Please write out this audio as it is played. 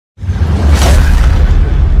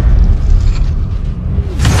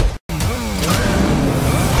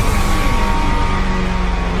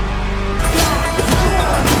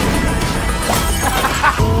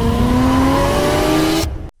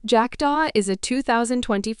Jackdaw is a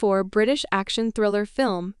 2024 British action thriller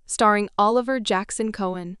film starring Oliver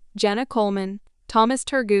Jackson-Cohen, Jenna Coleman, Thomas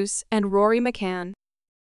Turgoose, and Rory McCann.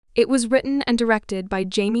 It was written and directed by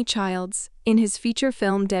Jamie Childs in his feature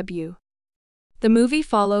film debut. The movie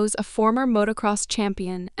follows a former motocross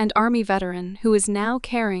champion and army veteran who is now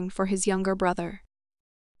caring for his younger brother.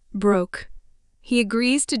 Broke. He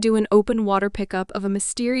agrees to do an open water pickup of a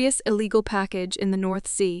mysterious illegal package in the North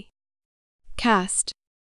Sea. Cast: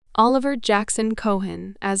 Oliver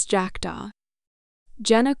Jackson-Cohen as Jackdaw,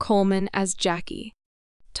 Jenna Coleman as Jackie,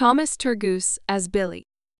 Thomas Turgoose as Billy,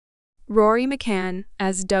 Rory McCann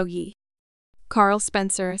as Dougie, Carl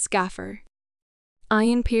Spencer as Gaffer,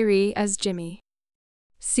 Ian Peary as Jimmy,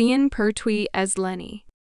 Cian Pertwee as Lenny.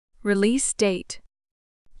 Release date: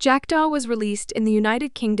 Jackdaw was released in the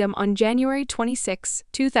United Kingdom on January 26,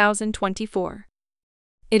 2024.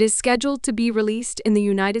 It is scheduled to be released in the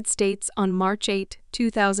United States on March 8,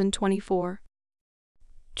 2024.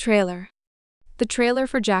 Trailer: The trailer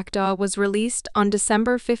for Jackdaw was released on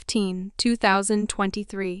December 15,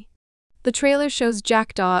 2023. The trailer shows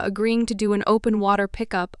Jackdaw agreeing to do an open water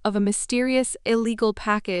pickup of a mysterious illegal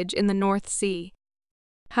package in the North Sea.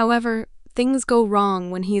 However, things go wrong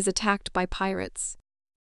when he is attacked by pirates.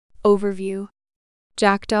 Overview: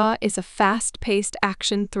 Jackdaw is a fast-paced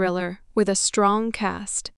action thriller with a strong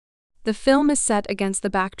cast. The film is set against the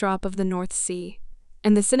backdrop of the North Sea,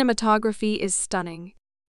 and the cinematography is stunning.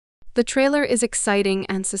 The trailer is exciting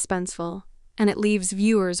and suspenseful, and it leaves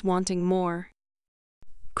viewers wanting more.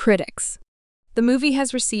 Critics: The movie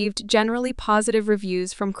has received generally positive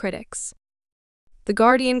reviews from critics. The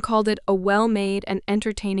Guardian called it a well-made and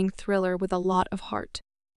entertaining thriller with a lot of heart.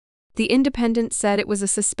 The Independent said it was a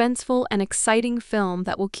suspenseful and exciting film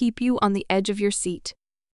that will keep you on the edge of your seat.